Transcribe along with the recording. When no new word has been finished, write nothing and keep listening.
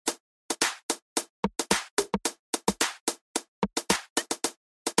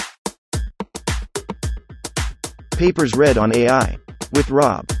Papers read on AI. With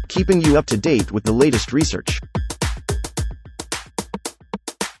Rob, keeping you up to date with the latest research.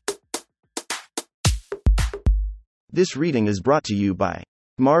 This reading is brought to you by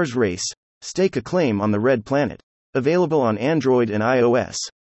Mars Race. Stake a claim on the Red Planet. Available on Android and iOS.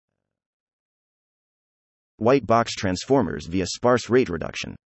 White box transformers via sparse rate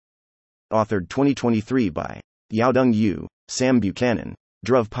reduction. Authored 2023 by Yaodong Yu, Sam Buchanan,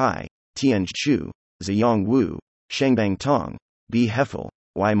 Druv Pai, Tianj Chu, Ziyong Wu, Shengbang Tong, B. Heffel,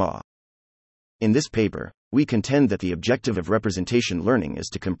 Y. Ma. In this paper, we contend that the objective of representation learning is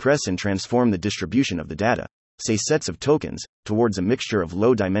to compress and transform the distribution of the data, say sets of tokens, towards a mixture of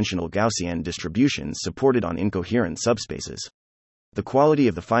low-dimensional Gaussian distributions supported on incoherent subspaces. The quality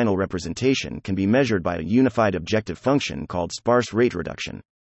of the final representation can be measured by a unified objective function called sparse rate reduction.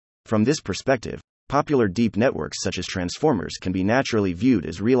 From this perspective, popular deep networks such as transformers can be naturally viewed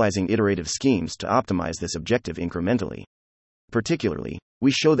as realizing iterative schemes to optimize this objective incrementally. Particularly, we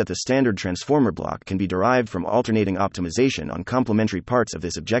show that the standard transformer block can be derived from alternating optimization on complementary parts of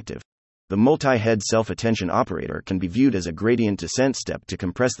this objective. The multi-head self-attention operator can be viewed as a gradient descent step to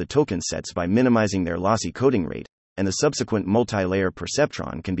compress the token sets by minimizing their lossy coding rate, and the subsequent multi-layer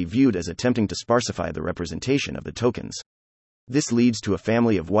perceptron can be viewed as attempting to sparsify the representation of the tokens. This leads to a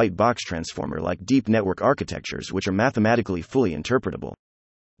family of white box transformer-like deep network architectures which are mathematically fully interpretable.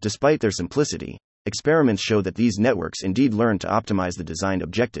 Despite their simplicity, experiments show that these networks indeed learn to optimize the designed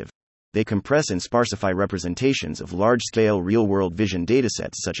objective. They compress and sparsify representations of large-scale real-world vision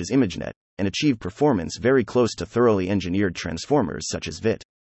datasets such as ImageNet, and achieve performance very close to thoroughly engineered transformers such as VIT.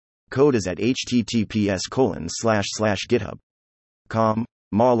 Code is at https://github.com,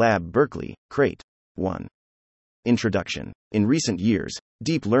 Ma Lab Berkeley, Crate. 1. Introduction. In recent years,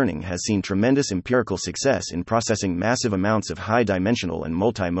 deep learning has seen tremendous empirical success in processing massive amounts of high-dimensional and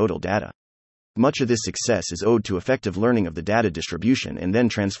multimodal data. Much of this success is owed to effective learning of the data distribution and then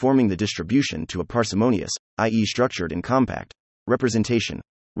transforming the distribution to a parsimonious, i.e., structured and compact, representation.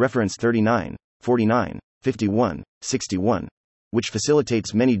 Reference 39, 49, 51, 61, which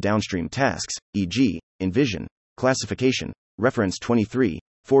facilitates many downstream tasks, e.g., in vision, classification. Reference 23,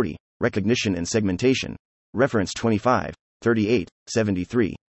 40, recognition and segmentation. Reference 25, 38,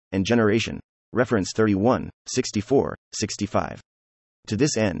 73, and generation. Reference 31, 64, 65. To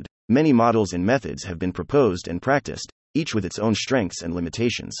this end, many models and methods have been proposed and practiced, each with its own strengths and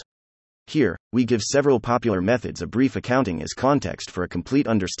limitations. Here, we give several popular methods a brief accounting as context for a complete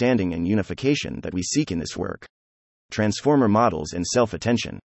understanding and unification that we seek in this work. Transformer models and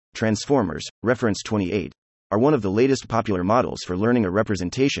self-attention. Transformers, reference 28, are one of the latest popular models for learning a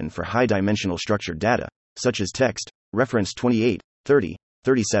representation for high-dimensional structured data, such as text, reference 28, 30,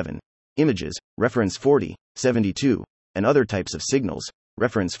 37, images, reference 40, 72, and other types of signals,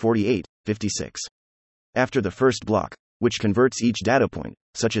 reference 48, 56. After the first block, which converts each data point,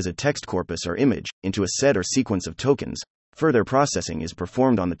 such as a text corpus or image, into a set or sequence of tokens, further processing is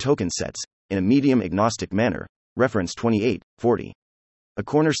performed on the token sets, in a medium-agnostic manner, reference 28, 40. A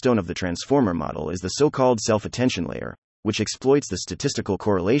cornerstone of the transformer model is the so-called self-attention layer, which exploits the statistical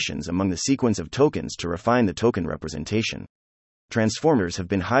correlations among the sequence of tokens to refine the token representation. Transformers have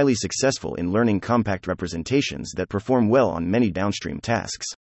been highly successful in learning compact representations that perform well on many downstream tasks.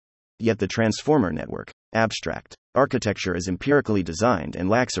 Yet the transformer network, abstract architecture is empirically designed and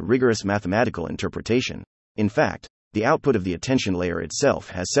lacks a rigorous mathematical interpretation. In fact, the output of the attention layer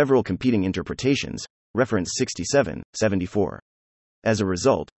itself has several competing interpretations, reference 67, 74. As a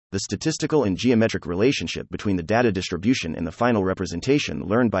result, the statistical and geometric relationship between the data distribution and the final representation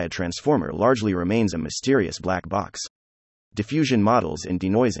learned by a transformer largely remains a mysterious black box. Diffusion models and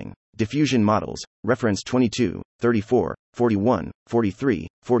denoising. Diffusion models, reference 22, 34, 41, 43,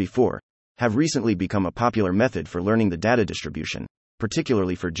 44, have recently become a popular method for learning the data distribution,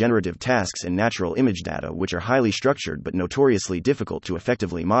 particularly for generative tasks and natural image data which are highly structured but notoriously difficult to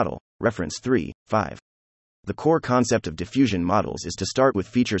effectively model, reference 3, 5. The core concept of diffusion models is to start with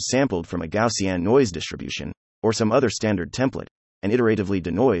features sampled from a Gaussian noise distribution, or some other standard template, and iteratively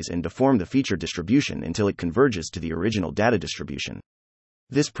denoise and deform the feature distribution until it converges to the original data distribution.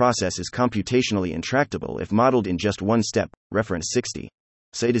 This process is computationally intractable if modeled in just one step, reference 60.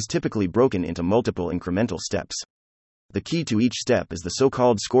 So it is typically broken into multiple incremental steps. The key to each step is the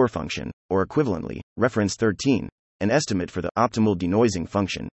so-called score function, or equivalently, reference 13, an estimate for the optimal denoising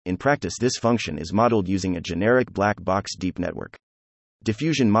function. In practice, this function is modeled using a generic black box deep network.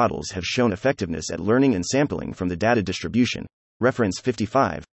 Diffusion models have shown effectiveness at learning and sampling from the data distribution, reference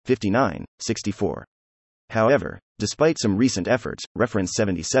 55, 59, 64. However, despite some recent efforts, reference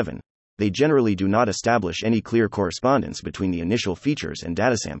 77, they generally do not establish any clear correspondence between the initial features and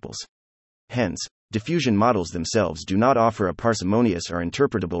data samples. Hence, diffusion models themselves do not offer a parsimonious or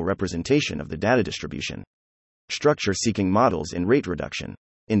interpretable representation of the data distribution. Structure-seeking models and rate reduction.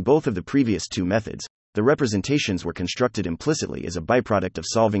 In both of the previous two methods, the representations were constructed implicitly as a byproduct of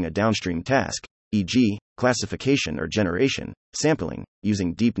solving a downstream task, e.g., classification or generation, sampling,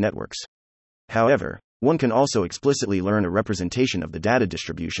 using deep networks. However, one can also explicitly learn a representation of the data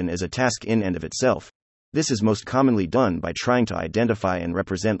distribution as a task in and of itself. This is most commonly done by trying to identify and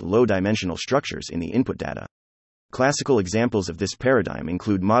represent low-dimensional structures in the input data. Classical examples of this paradigm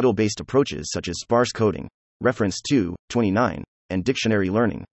include model-based approaches such as sparse coding, reference 2:29, and dictionary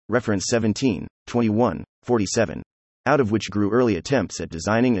learning, reference 17:21-47, out of which grew early attempts at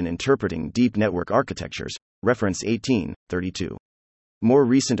designing and interpreting deep network architectures, reference 18:32. More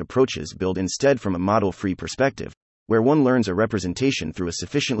recent approaches build instead from a model-free perspective, where one learns a representation through a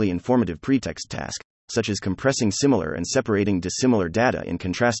sufficiently informative pretext task, such as compressing similar and separating dissimilar data in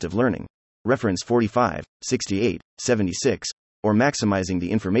contrastive learning, reference 45:68-76, or maximizing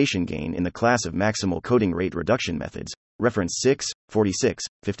the information gain in the class of maximal coding rate reduction methods, reference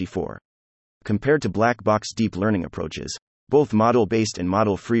 6:46-54. Compared to black box deep learning approaches, both model-based and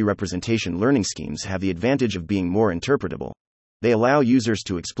model-free representation learning schemes have the advantage of being more interpretable. They allow users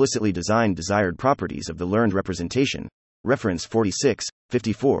to explicitly design desired properties of the learned representation, reference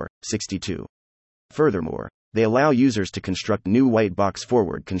 46:54-62. Furthermore, they allow users to construct new white box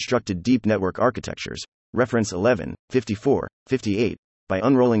forward constructed deep network architectures, reference 11:54-58, by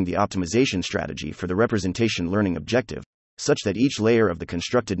unrolling the optimization strategy for the representation learning objective, such that each layer of the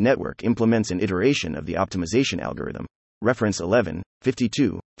constructed network implements an iteration of the optimization algorithm, reference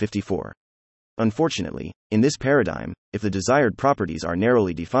 11:52-54. Unfortunately, in this paradigm, if the desired properties are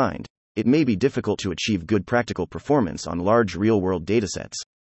narrowly defined, it may be difficult to achieve good practical performance on large real-world datasets.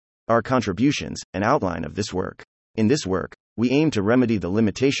 Our contributions, an outline of this work. In this work, we aim to remedy the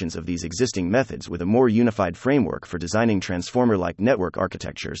limitations of these existing methods with a more unified framework for designing transformer-like network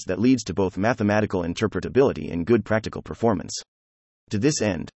architectures that leads to both mathematical interpretability and good practical performance. To this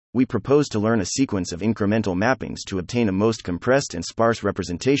end, we propose to learn a sequence of incremental mappings to obtain a most compressed and sparse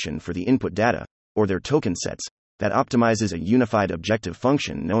representation for the input data, or their token sets, that optimizes a unified objective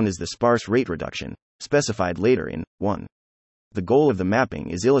function known as the sparse rate reduction, specified later in 1. The goal of the mapping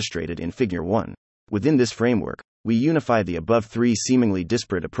is illustrated in Figure 1. Within this framework, we unify the above three seemingly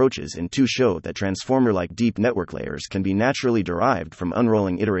disparate approaches and to show that transformer-like deep network layers can be naturally derived from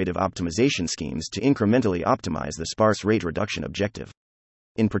unrolling iterative optimization schemes to incrementally optimize the sparse rate reduction objective.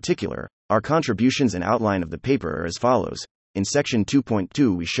 In particular, our contributions and outline of the paper are as follows. In section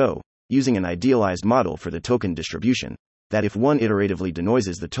 2.2 we show, using an idealized model for the token distribution, that if one iteratively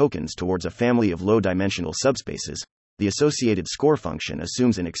denoises the tokens towards a family of low-dimensional subspaces, the associated score function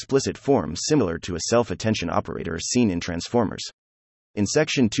assumes an explicit form similar to a self-attention operator seen in transformers. In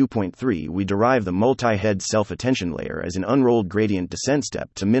section 2.3 we derive the multi-head self-attention layer as an unrolled gradient descent step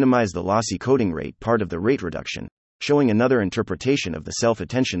to minimize the lossy coding rate part of the rate reduction, showing another interpretation of the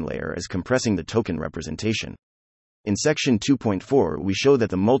self-attention layer as compressing the token representation. In section 2.4 we show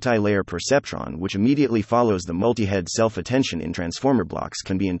that the multi-layer perceptron which immediately follows the multi-head self-attention in transformer blocks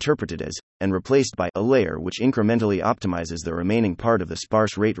can be interpreted as, and replaced by, a layer which incrementally optimizes the remaining part of the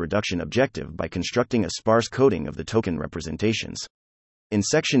sparse rate reduction objective by constructing a sparse coding of the token representations. In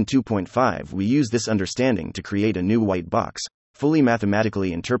section 2.5 we use this understanding to create a new white box, fully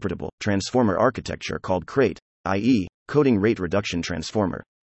mathematically interpretable, transformer architecture called CRATE, i.e., coding rate reduction transformer,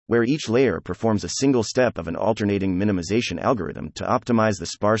 where each layer performs a single step of an alternating minimization algorithm to optimize the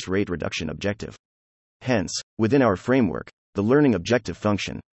sparse rate reduction objective. Hence, within our framework, the learning objective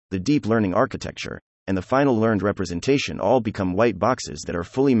function, the deep learning architecture, and the final learned representation all become white boxes that are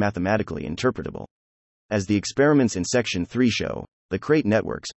fully mathematically interpretable. As the experiments in section 3 show, the CRATE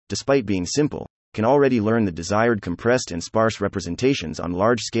networks, despite being simple, can already learn the desired compressed and sparse representations on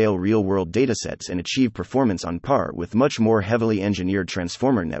large-scale real-world datasets and achieve performance on par with much more heavily engineered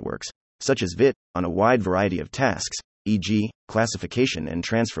transformer networks, such as VIT, on a wide variety of tasks, e.g., classification and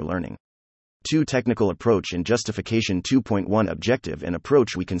transfer learning. 2. Technical approach and justification. 2.1 Objective and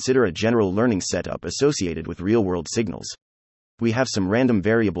approach. We consider a general learning setup associated with real-world signals. We have some random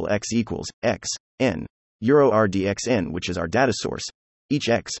variable x equals x, n, euro rdxn which is our data source. Each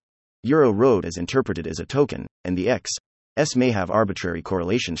x euro road is interpreted as a token, and the x s may have arbitrary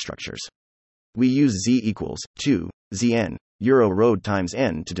correlation structures. We use z equals 2 zn euro road times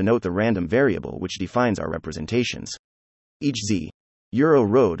n to denote the random variable which defines our representations. Each z euro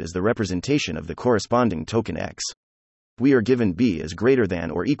road is the representation of the corresponding token x. We are given b is greater than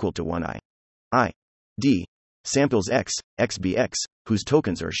or equal to 1 I d samples x xbx, whose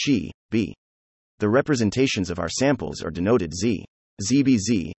tokens are xi b. The representations of our samples are denoted z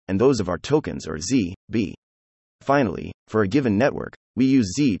zbz, and those of our tokens or Z, B. Finally, for a given network, we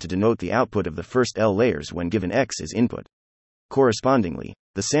use Z to denote the output of the first L layers when given X is input. Correspondingly,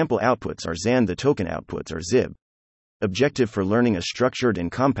 the sample outputs are Z and the token outputs are ZIB. Objective for learning a structured and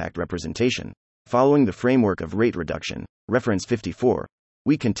compact representation. Following the framework of rate reduction, reference 54,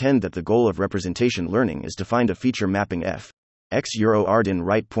 we contend that the goal of representation learning is to find a feature mapping f x euro rdn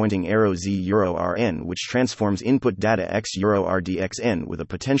right pointing arrow z euro rn which transforms input data x euro rdxn with a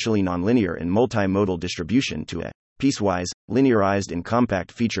potentially nonlinear and multimodal distribution to a piecewise, linearized and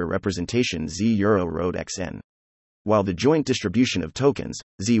compact feature representation z euro rod xn. While the joint distribution of tokens,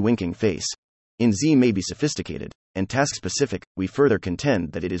 z winking face, in Z may be sophisticated and task-specific, we further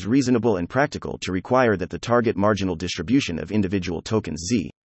contend that it is reasonable and practical to require that the target marginal distribution of individual tokens Z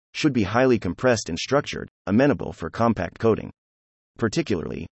should be highly compressed and structured, amenable for compact coding.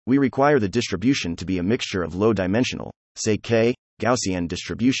 Particularly, we require the distribution to be a mixture of low-dimensional, say K, Gaussian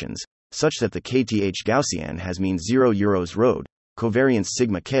distributions, such that the kth Gaussian has mean 0 euros rho, covariance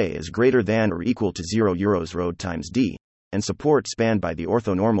sigma k is greater than or equal to 0 euros rho times d, and support spanned by the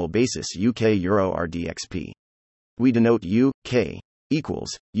orthonormal basis UK euro rdxp. We denote U, K,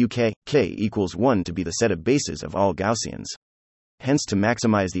 equals, UK, K equals 1 to be the set of bases of all Gaussians. Hence to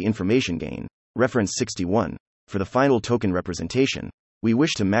maximize the information gain, reference 61, for the final token representation, we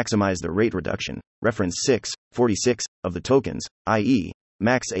wish to maximize the rate reduction, reference 6, 46, of the tokens, i.e.,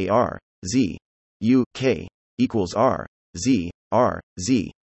 max AR, Z, U, K, equals R, Z, R,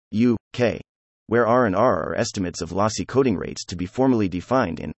 Z, U, K, where R and R are estimates of lossy coding rates to be formally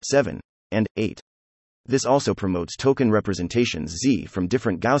defined in 7 and 8. This also promotes token representations Z from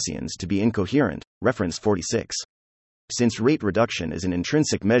different Gaussians to be incoherent, reference 46. Since rate reduction is an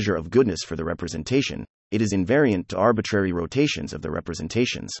intrinsic measure of goodness for the representation, it is invariant to arbitrary rotations of the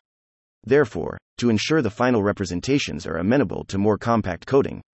representations. Therefore, to ensure the final representations are amenable to more compact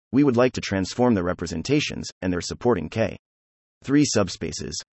coding, we would like to transform the representations and their supporting K3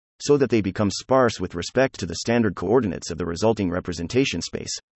 subspaces so that they become sparse with respect to the standard coordinates of the resulting representation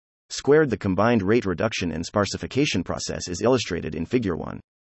space. Squared the combined rate reduction and sparsification process is illustrated in Figure 1.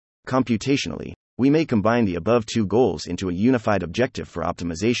 Computationally, we may combine the above two goals into a unified objective for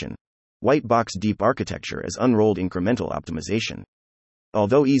optimization. White box deep architecture as unrolled incremental optimization.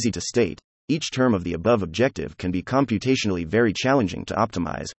 Although easy to state, each term of the above objective can be computationally very challenging to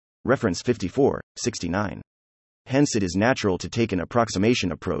optimize. Reference 54, 69. Hence it is natural to take an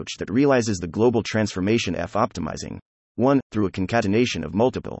approximation approach that realizes the global transformation F optimizing 1 through a concatenation of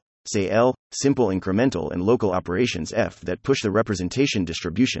multiple, say L, simple incremental and local operations F that push the representation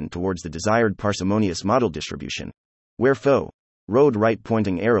distribution towards the desired parsimonious model distribution, where fo rod right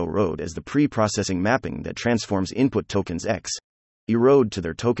pointing arrow rod as the pre-processing mapping that transforms input tokens X erode to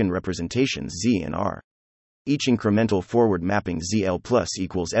their token representations Z and R. Each incremental forward mapping ZL plus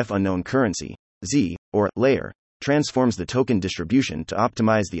equals F unknown currency, Z, or layer, transforms the token distribution to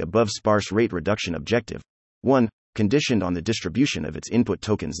optimize the above sparse rate reduction objective. 1. Conditioned on the distribution of its input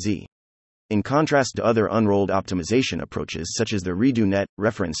tokens Z. In contrast to other unrolled optimization approaches such as the redo net,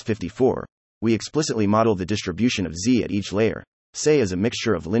 reference 54, we explicitly model the distribution of Z at each layer, say as a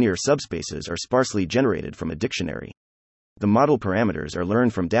mixture of linear subspaces or sparsely generated from a dictionary. The model parameters are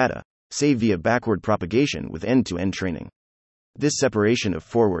learned from data, say via backward propagation with end-to-end training. This separation of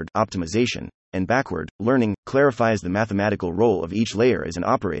forward optimization and backward learning clarifies the mathematical role of each layer as an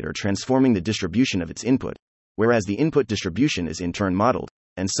operator transforming the distribution of its input, whereas the input distribution is in turn modeled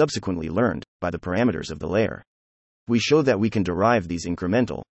and subsequently learned by the parameters of the layer. We show that we can derive these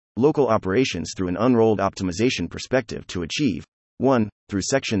incremental local operations through an unrolled optimization perspective to achieve 1 through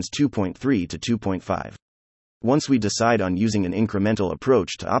sections 2.3 to 2.5. Once we decide on using an incremental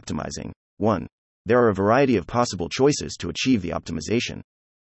approach to optimizing 1, there are a variety of possible choices to achieve the optimization.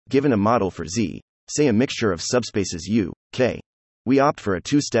 Given a model for Z, say a mixture of subspaces U, K, we opt for a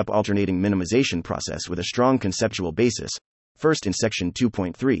two-step alternating minimization process with a strong conceptual basis. First, in section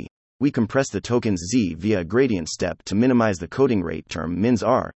 2.3, we compress the tokens Z via a gradient step to minimize the coding rate term mins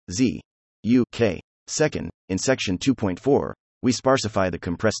R, Z, U, K. Second, in section 2.4, we sparsify the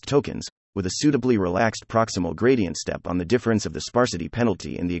compressed tokens with a suitably relaxed proximal gradient step on the difference of the sparsity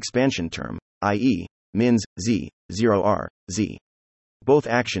penalty in the expansion term, i.e., mins, Z, 0R, Z. Both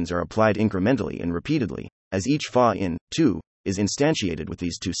actions are applied incrementally and repeatedly, as each fa in 2 is instantiated with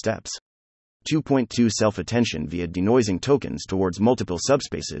these two steps. 2.2 Self-attention via denoising tokens towards multiple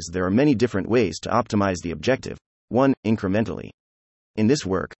subspaces. There are many different ways to optimize the objective. 1. Incrementally. In this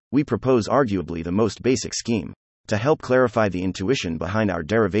work, we propose arguably the most basic scheme. To help clarify the intuition behind our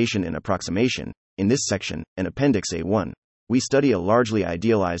derivation and approximation, in this section, an Appendix A1, we study a largely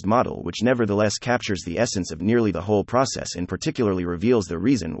idealized model which nevertheless captures the essence of nearly the whole process and particularly reveals the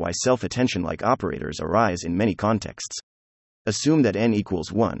reason why self-attention-like operators arise in many contexts. Assume that n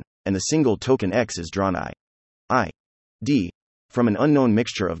equals 1, and the single token x is drawn I.d. from an unknown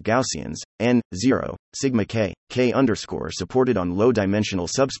mixture of Gaussians, n, 0, sigma k, k underscore supported on low-dimensional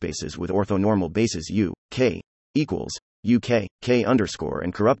subspaces with orthonormal bases u, k, equals, uk, k underscore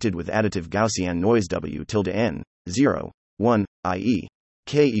and corrupted with additive Gaussian noise w tilde n, 0, 1, i.e.,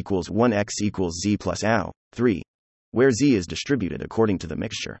 k equals 1x equals z plus ao, 3, where z is distributed according to the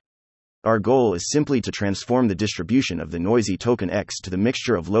mixture. Our goal is simply to transform the distribution of the noisy token x to the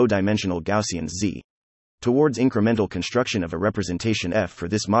mixture of low-dimensional Gaussians z. Towards incremental construction of a representation f for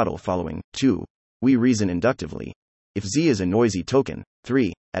this model following, 2, we reason inductively. If z is a noisy token,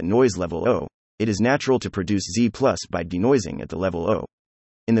 3, at noise level O, it is natural to produce z plus by denoising at the level O.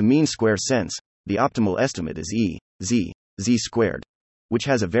 In the mean square sense, the optimal estimate is z squared, which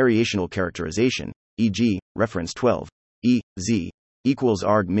has a variational characterization, e.g., reference 12, z equals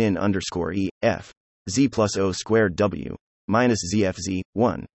arg min underscore e, f, z plus O squared w, minus zfz,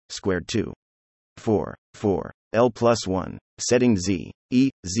 1, squared 2. 4, L plus 1, setting z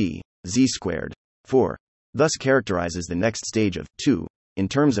squared, 4, thus characterizes the next stage of 2, in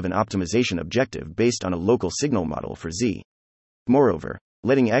terms of an optimization objective based on a local signal model for z. Moreover,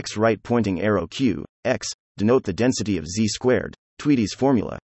 letting x right pointing arrow q, x, denote the density of z squared, Tweedy's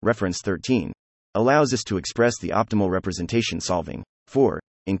formula, reference 13, allows us to express the optimal representation solving, 4,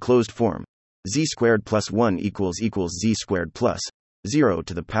 in closed form, z squared plus 1 equals z squared plus 0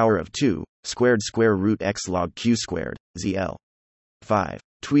 to the power of 2, squared square root x log q squared, zl. 5.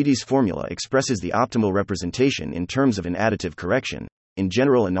 Tweedy's formula expresses the optimal representation in terms of an additive correction, in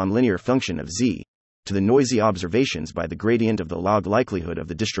general a nonlinear function of z, to the noisy observations by the gradient of the log likelihood of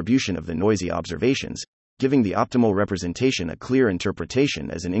the distribution of the noisy observations, giving the optimal representation a clear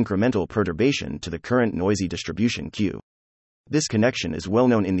interpretation as an incremental perturbation to the current noisy distribution q. This connection is well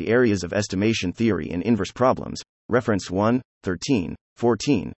known in the areas of estimation theory and inverse problems, reference 1, 13,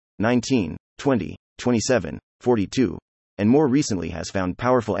 14, 19, 20, 27, 42, and more recently has found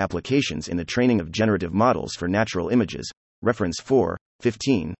powerful applications in the training of generative models for natural images, reference 4,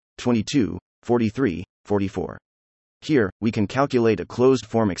 15, 22, 43, 44. Here, we can calculate a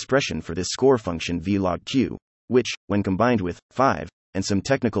closed-form expression for this score function v log q, which, when combined with 5, and some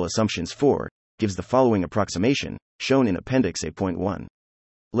technical assumptions 4, gives the following approximation, shown in Appendix A.1.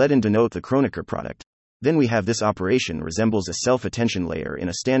 Let n denote the Kronecker product. Then we have this operation resembles a self-attention layer in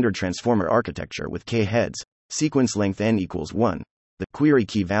a standard transformer architecture with k heads, sequence length n equals 1, the query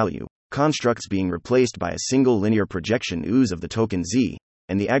key value, constructs being replaced by a single linear projection ooze of the token z,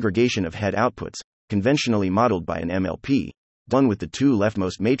 and the aggregation of head outputs, conventionally modeled by an MLP, done with the two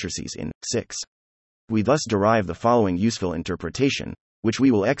leftmost matrices in 6. We thus derive the following useful interpretation, which we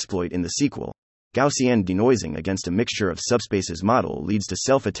will exploit in the sequel. Gaussian denoising against a mixture of subspaces model leads to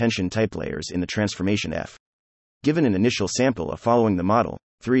self-attention type layers in the transformation F. Given an initial sample of following the model,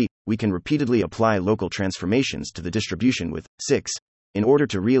 3, we can repeatedly apply local transformations to the distribution with 6, in order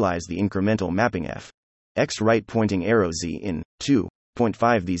to realize the incremental mapping F. X right pointing arrow Z in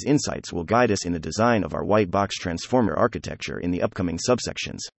 2.5. These insights will guide us in the design of our white box transformer architecture in the upcoming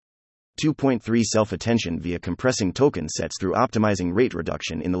subsections. 2.3 Self-attention via compressing token sets through optimizing rate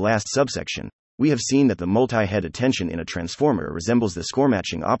reduction. In the last subsection, we have seen that the multi-head attention in a transformer resembles the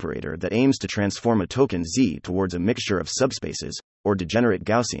score-matching operator that aims to transform a token Z towards a mixture of subspaces, or degenerate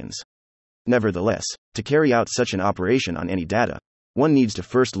Gaussians. Nevertheless, to carry out such an operation on any data, one needs to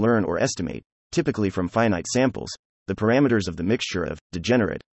first learn or estimate, typically from finite samples, the parameters of the mixture of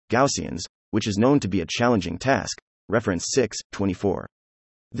degenerate Gaussians, which is known to be a challenging task. Reference 6:24.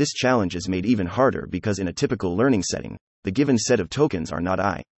 This challenge is made even harder because in a typical learning setting, the given set of tokens are not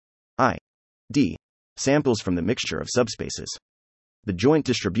I.D. samples from the mixture of subspaces. The joint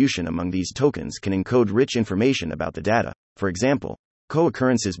distribution among these tokens can encode rich information about the data, for example,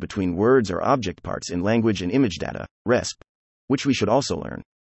 co-occurrences between words or object parts in language and image data, RESP, which we should also learn.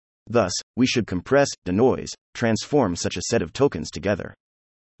 Thus, we should compress, denoise, transform such a set of tokens together.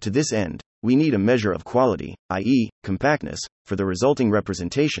 To this end, we need a measure of quality, i.e., compactness, for the resulting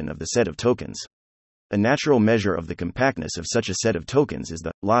representation of the set of tokens. A natural measure of the compactness of such a set of tokens is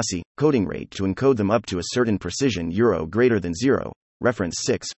the lossy coding rate to encode them up to a certain precision greater than 0, reference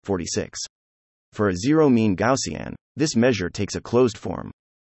 6:46. For a zero-mean Gaussian, this measure takes a closed form.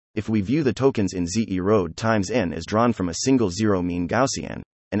 If we view the tokens in Z erode times n as drawn from a single zero-mean Gaussian,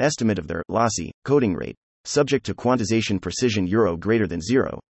 an estimate of their lossy coding rate, subject to quantization precision greater than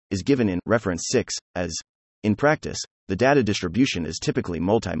 0, is given in reference 6 as. In practice, the data distribution is typically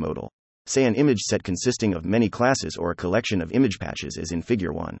multimodal. say an image set consisting of many classes or a collection of image patches as in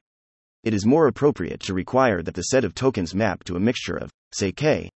Figure 1. It is more appropriate to require that the set of tokens map to a mixture of, say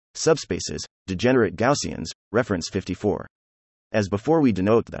K, subspaces, degenerate Gaussians, reference 54. As before, we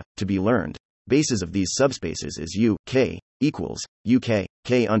denote the to be learned bases of these subspaces as U, K, equals, UK,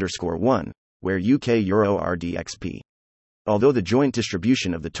 K underscore 1, where UK Euro RDXP. Although the joint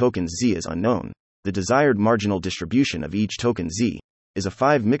distribution of the tokens Z is unknown, the desired marginal distribution of each token Z is a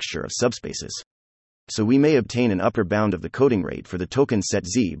 5 mixture of subspaces. So we may obtain an upper bound of the coding rate for the token set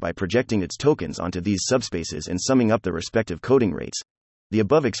Z by projecting its tokens onto these subspaces and summing up the respective coding rates. The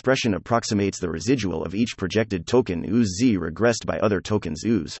above expression approximates the residual of each projected token ooze Z regressed by other tokens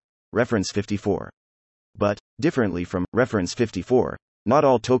ooze. Reference 54. But, differently from reference 54, not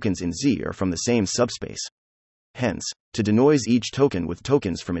all tokens in Z are from the same subspace. Hence, to denoise each token with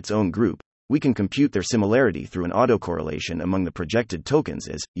tokens from its own group, we can compute their similarity through an autocorrelation among the projected tokens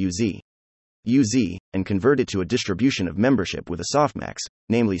as UZ, and convert it to a distribution of membership with a softmax,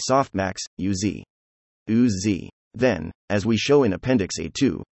 namely softmax, UZ. Then, as we show in Appendix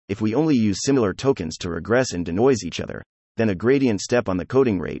A2, if we only use similar tokens to regress and denoise each other, then a gradient step on the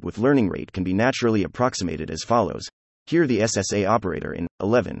coding rate with learning rate can be naturally approximated as follows. Here the SSA operator in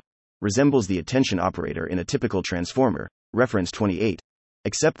 11 resembles the attention operator in a typical transformer, reference 28,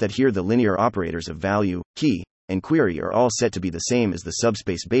 except that here the linear operators of value, key, and query are all set to be the same as the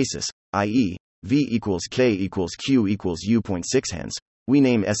subspace basis, i.e., V equals K equals Q equals U.6. Hence, we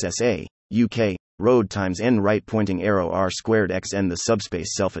name SSA, UK, road times n right pointing arrow R squared xn the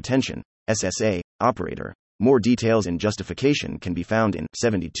subspace self-attention, SSA, operator. More details and justification can be found in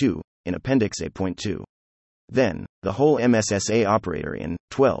 72, in Appendix A.2. Then, the whole MSSA operator in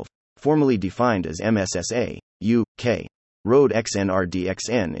 12, formally defined as MSSA, UK, road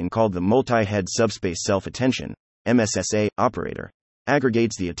XNRDXN and called the multi-head subspace self-attention, MSSA, operator,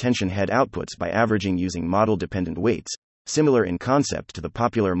 aggregates the attention head outputs by averaging using model-dependent weights, similar in concept to the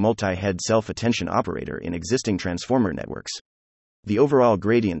popular multi-head self-attention operator in existing transformer networks. The overall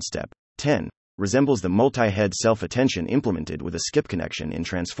gradient step, 10, resembles the multi-head self-attention implemented with a skip connection in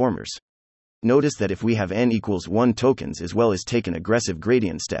transformers. Notice that if we have n equals 1 tokens as well as take an aggressive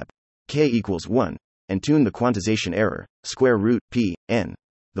gradient step, k equals 1, and tune the quantization error, square root p, n,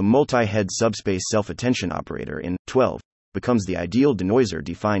 the multi-head subspace self-attention operator in 12 becomes the ideal denoiser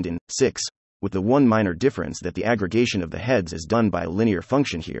defined in 6, with the one minor difference that the aggregation of the heads is done by a linear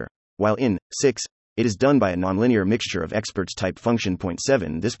function here, while in 6, it is done by a nonlinear mixture of experts type function.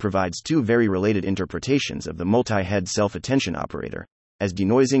 7. This provides two very related interpretations of the multi-head self-attention operator, as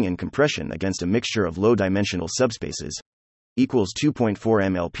denoising and compression against a mixture of low-dimensional subspaces, equals 2.4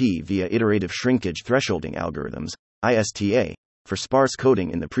 MLP via iterative shrinkage thresholding algorithms, ISTA. For sparse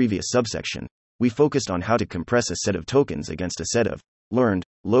coding in the previous subsection, we focused on how to compress a set of tokens against a set of learned,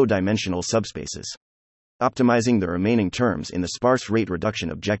 low-dimensional subspaces. Optimizing the remaining terms in the sparse rate reduction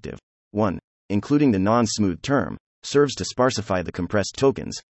objective, 1, including the non-smooth term, serves to sparsify the compressed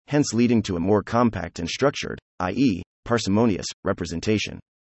tokens, hence leading to a more compact and structured, i.e., parsimonious, representation.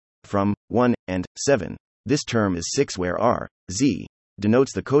 From 1 and 7, this term is 6 where R, Z,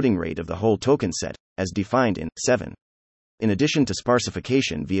 denotes the coding rate of the whole token set, as defined in 7. In addition to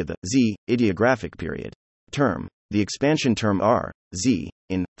sparsification via the Z, ideographic period term, the expansion term R, Z,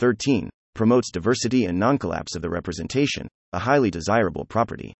 in 13, promotes diversity and non-collapse of the representation, a highly desirable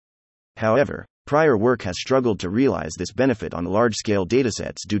property. However, prior work has struggled to realize this benefit on large-scale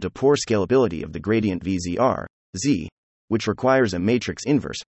datasets due to poor scalability of the gradient VZR, Z, which requires a matrix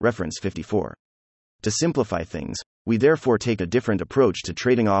inverse, reference 54. To simplify things, we therefore take a different approach to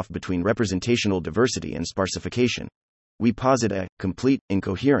trading off between representational diversity and sparsification. We posit a complete,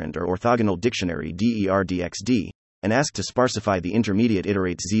 incoherent or orthogonal dictionary DERDXD, and ask to sparsify the intermediate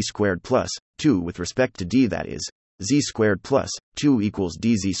iterates Z squared plus 2 with respect to D, that is, Z squared plus 2 equals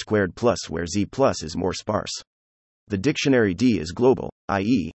DZ squared plus, where Z plus is more sparse. The dictionary D is global,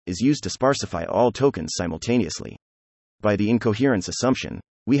 i.e., is used to sparsify all tokens simultaneously. By the incoherence assumption,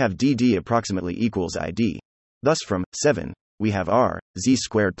 we have DD approximately equals ID. Thus from 7, we have R, Z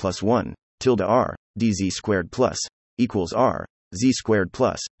squared plus 1, tilde R, DZ squared plus, equals R, Z squared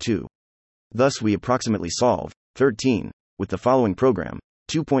plus 2. Thus we approximately solve 13 with the following program.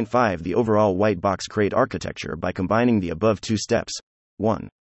 2.5 The overall white box crate architecture by combining the above two steps. 1.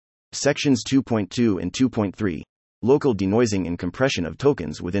 Sections 2.2 and 2.3. Local denoising and compression of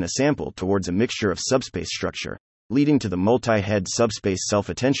tokens within a sample towards a mixture of subspace structure, leading to the multi-head subspace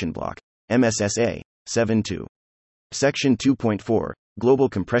self-attention block, MSSA, 7.2. Section 2.4. Global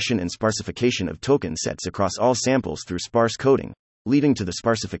compression and sparsification of token sets across all samples through sparse coding, leading to the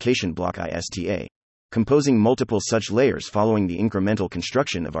sparsification block ISTA. composing multiple such layers following the incremental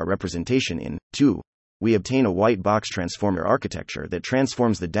construction of our representation in 2. We obtain a white box transformer architecture that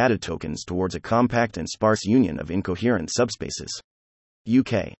transforms the data tokens towards a compact and sparse union of incoherent subspaces.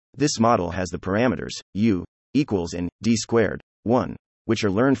 UK. This model has the parameters U equals and D squared 1, which are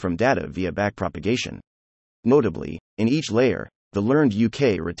learned from data via backpropagation. Notably, in each layer, the learned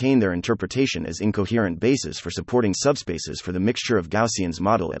UK retain their interpretation as incoherent bases for supporting subspaces for the mixture of Gaussian's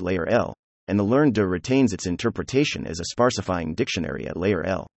model at layer L, and the learned DE retains its interpretation as a sparsifying dictionary at layer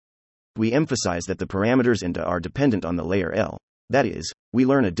L. We emphasize that the parameters in DE are dependent on the layer L. That is, we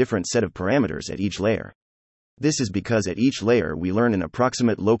learn a different set of parameters at each layer. This is because at each layer we learn an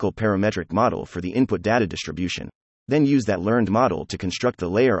approximate local parametric model for the input data distribution, then use that learned model to construct the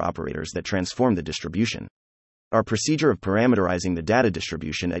layer operators that transform the distribution. Our procedure of parameterizing the data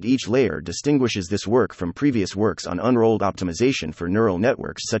distribution at each layer distinguishes this work from previous works on unrolled optimization for neural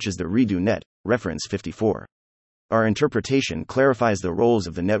networks such as the Redo Net, reference 54. Our interpretation clarifies the roles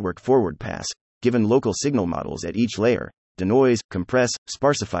of the network forward pass, given local signal models at each layer, denoise, compress,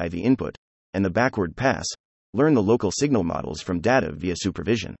 sparsify the input, and the backward pass, learn the local signal models from data via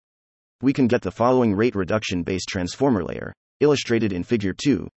supervision. We can get the following rate reduction-based transformer layer, illustrated in Figure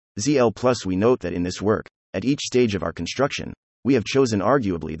 2, ZL+. We note that in this work, at each stage of our construction, we have chosen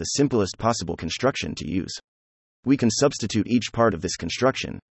arguably the simplest possible construction to use. We can substitute each part of this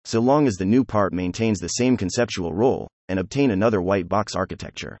construction, so long as the new part maintains the same conceptual role, and obtain another white box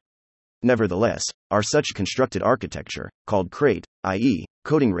architecture. Nevertheless, our such constructed architecture, called crate, i.e.,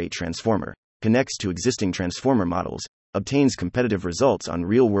 coding rate transformer, connects to existing transformer models, obtains competitive results on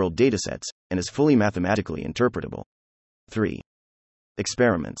real-world datasets, and is fully mathematically interpretable. 3.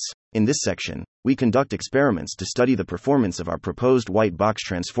 Experiments. In this section, we conduct experiments to study the performance of our proposed white box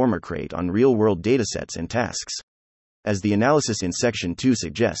transformer crate on real-world datasets and tasks. As the analysis in Section 2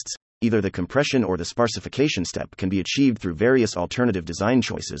 suggests, either the compression or the sparsification step can be achieved through various alternative design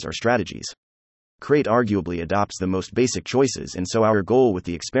choices or strategies. Crate arguably adopts the most basic choices, and so our goal with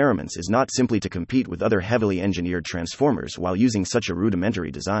the experiments is not simply to compete with other heavily engineered transformers while using such a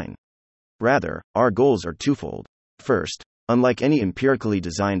rudimentary design. Rather, our goals are twofold. First, unlike any empirically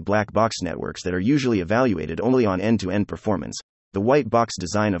designed black box networks that are usually evaluated only on end-to-end performance, the white box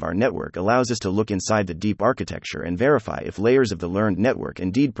design of our network allows us to look inside the deep architecture and verify if layers of the learned network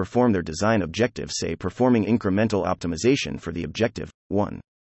indeed perform their design objectives, say performing incremental optimization for the objective 1.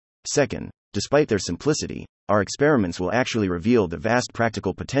 Second, despite their simplicity, our experiments will actually reveal the vast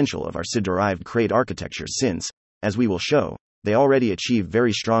practical potential of our SID-derived crate architectures since, as we will show, they already achieve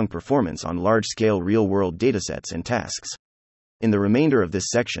very strong performance on large-scale real-world datasets and tasks. In the remainder of this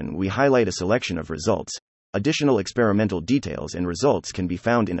section, we highlight a selection of results. Additional experimental details and results can be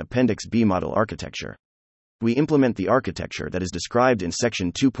found in Appendix B model architecture. We implement the architecture that is described in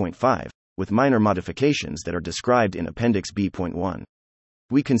Section 2.5, with minor modifications that are described in Appendix B.1.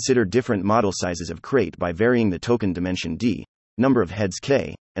 We consider different model sizes of crate by varying the token dimension D, number of heads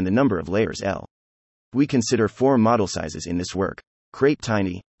K, and the number of layers L. We consider 4 model sizes in this work: crate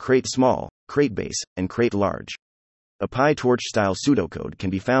tiny, crate small, crate base, and crate large. A PyTorch-style pseudocode can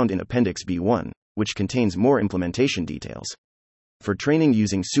be found in Appendix B1, which contains more implementation details. For training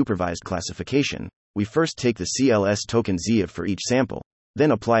using supervised classification, we first take the CLS token Z for each sample,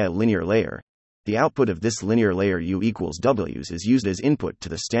 then apply a linear layer. The output of this linear layer U equals W's is used as input to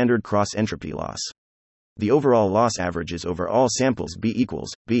the standard cross-entropy loss. The overall loss averages over all samples B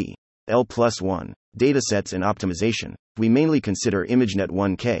equals B. L+1. Datasets and optimization. We mainly consider ImageNet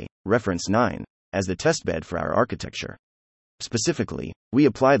 1K, reference 9, as the testbed for our architecture. Specifically, we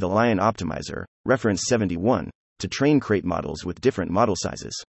apply the Lion optimizer, reference 71, to train crate models with different model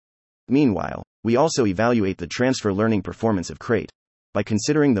sizes. Meanwhile, we also evaluate the transfer learning performance of crate. By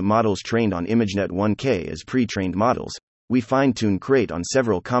considering the models trained on ImageNet 1K as pre-trained models, we fine-tune crate on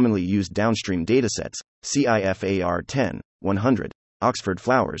several commonly used downstream datasets: CIFAR 10, 100, Oxford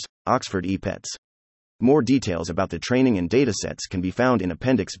Flowers, Oxford ePets. More details about the training and datasets can be found in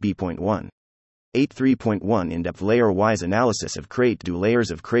Appendix B.1. 8.3.1 In-depth layer-wise analysis of crate. Do layers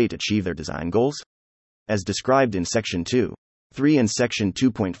of crate achieve their design goals? As described in Section 2.3 and Section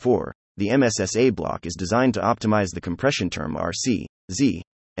 2.4, the MSSA block is designed to optimize the compression term RC, Z,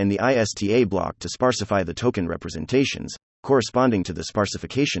 and the ISTA block to sparsify the token representations, corresponding to the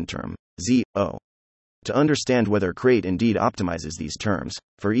sparsification term, Z, O. To understand whether crate indeed optimizes these terms,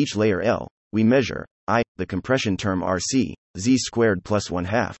 for each layer L, we measure I, the compression term RC, Z squared plus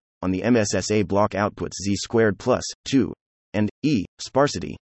 1/2, on the MSSA block outputs Z squared plus 2, and E,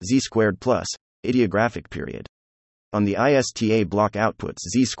 sparsity, Z squared plus ideographic period. On the ISTA block outputs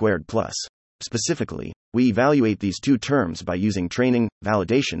Z squared plus Specifically, we evaluate these two terms by using training,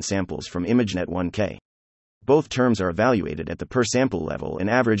 validation samples from ImageNet 1K. Both terms are evaluated at the per sample level and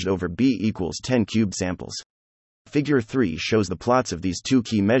averaged over B equals 10 cubed samples. Figure 3 shows the plots of these two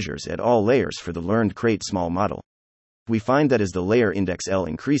key measures at all layers for the learned crate small model. We find that as the layer index L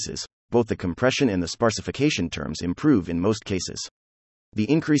increases, both the compression and the sparsification terms improve in most cases. The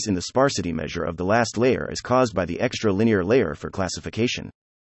increase in the sparsity measure of the last layer is caused by the extra linear layer for classification.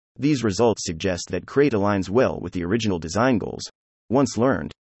 These results suggest that crate aligns well with the original design goals. Once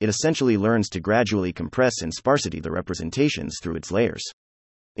learned, it essentially learns to gradually compress and sparsity the representations through its layers.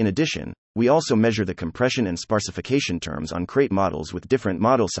 In addition, we also measure the compression and sparsification terms on crate models with different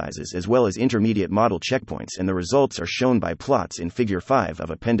model sizes as well as intermediate model checkpoints, and the results are shown by plots in Figure 5 of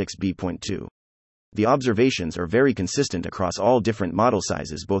Appendix B.2. The observations are very consistent across all different model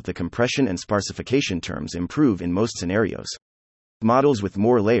sizes. Both the compression and sparsification terms improve in most scenarios. Models with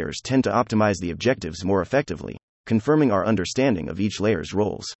more layers tend to optimize the objectives more effectively, confirming our understanding of each layer's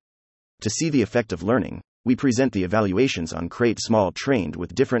roles. To see the effect of learning, we present the evaluations on crate small trained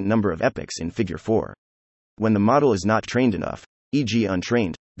with different number of epochs in Figure 4. When the model is not trained enough, e.g.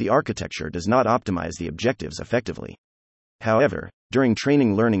 untrained, the architecture does not optimize the objectives effectively. However, during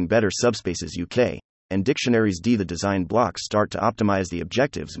training, learning better subspaces UK and dictionaries D, the design blocks start to optimize the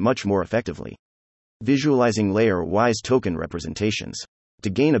objectives much more effectively. Visualizing layer-wise token representations.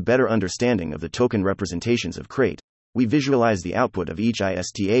 To gain a better understanding of the token representations of crate, we visualize the output of each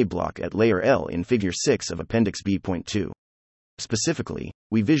ISTA block at layer L in Figure 6 of Appendix B.2. Specifically,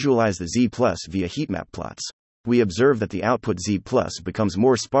 we visualize the Z+ via heatmap plots. We observe that the output Z+ becomes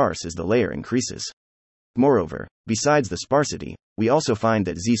more sparse as the layer increases. Moreover, besides the sparsity, we also find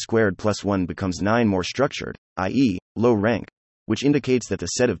that Z² + 1 becomes 9 more structured, i.e., low rank, which indicates that the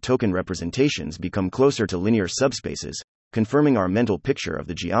set of token representations become closer to linear subspaces, confirming our mental picture of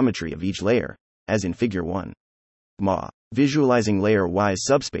the geometry of each layer, as in Figure 1. Visualizing layer-wise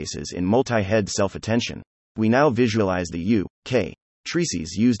subspaces in multi-head self-attention. We now visualize the U, K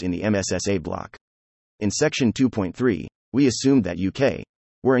treces used in the MSSA block. In Section 2.3, we assumed that UK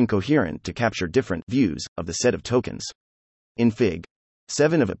were incoherent to capture different views of the set of tokens. In Fig.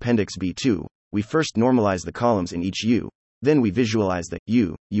 7 of Appendix B2, we first normalize the columns in each U, then we visualize the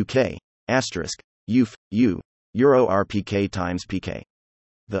U, UK, asterisk, UF, U, Euro RPK times PK.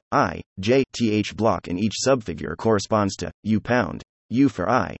 The I, J, TH block in each subfigure corresponds to U pound, U for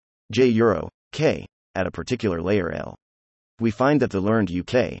I, J Euro, K, at a particular layer L. We find that the learned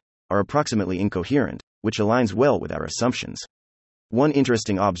UK are approximately incoherent, which aligns well with our assumptions. One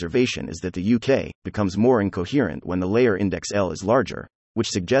interesting observation is that the UK becomes more incoherent when the layer index L is larger, which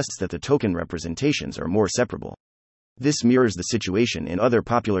suggests that the token representations are more separable. This mirrors the situation in other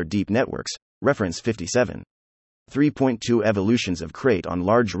popular deep networks, reference 57. 3.2 Evolutions of crate on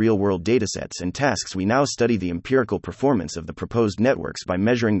large real-world datasets and tasks. We now study the empirical performance of the proposed networks by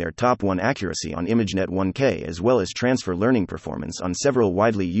measuring their top 1 accuracy on ImageNet 1K as well as transfer learning performance on several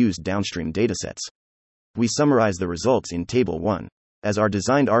widely used downstream datasets. We summarize the results in Table 1. As our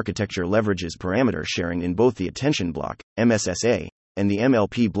designed architecture leverages parameter sharing in both the attention block, MSSA, and the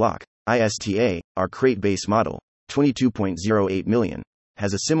MLP block, ISTA, our crate-based model, 22.08 million,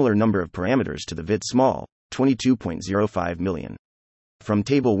 has a similar number of parameters to the VIT small, 22.05 million. From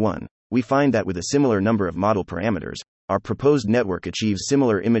Table 1, we find that with a similar number of model parameters, our proposed network achieves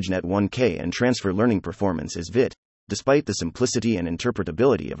similar ImageNet 1K and transfer learning performance as VIT, despite the simplicity and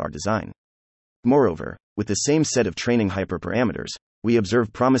interpretability of our design. Moreover, with the same set of training hyperparameters, we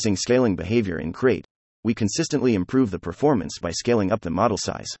observe promising scaling behavior in crate. We consistently improve the performance by scaling up the model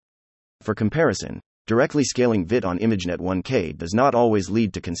size. For comparison, directly scaling VIT on ImageNet 1K does not always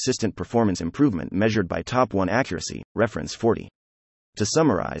lead to consistent performance improvement measured by top 1 accuracy, reference 40. To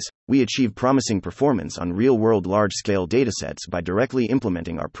summarize, we achieve promising performance on real-world large-scale datasets by directly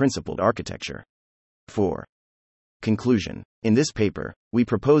implementing our principled architecture. 4. Conclusion. In this paper, we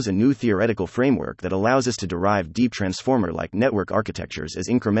propose a new theoretical framework that allows us to derive deep transformer-like network architectures as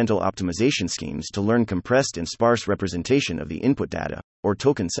incremental optimization schemes to learn compressed and sparse representation of the input data, or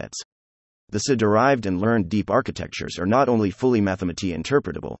token sets. The derived and learned deep architectures are not only fully mathematically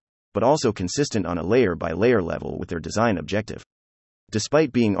interpretable, but also consistent on a layer-by-layer level with their design objective.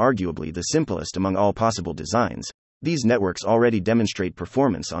 Despite being arguably the simplest among all possible designs, these networks already demonstrate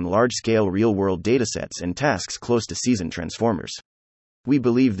performance on large-scale real-world datasets and tasks close to seasoned transformers. We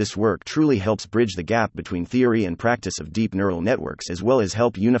believe this work truly helps bridge the gap between theory and practice of deep neural networks as well as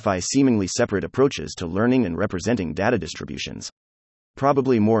help unify seemingly separate approaches to learning and representing data distributions.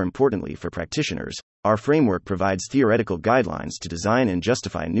 Probably more importantly for practitioners, our framework provides theoretical guidelines to design and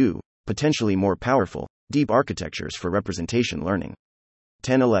justify new, potentially more powerful, deep architectures for representation learning.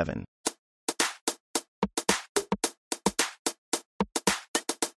 1011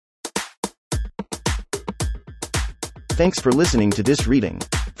 Thanks for listening to this reading.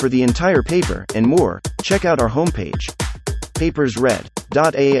 For the entire paper and more, check out our homepage,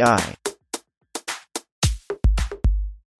 papersread.ai.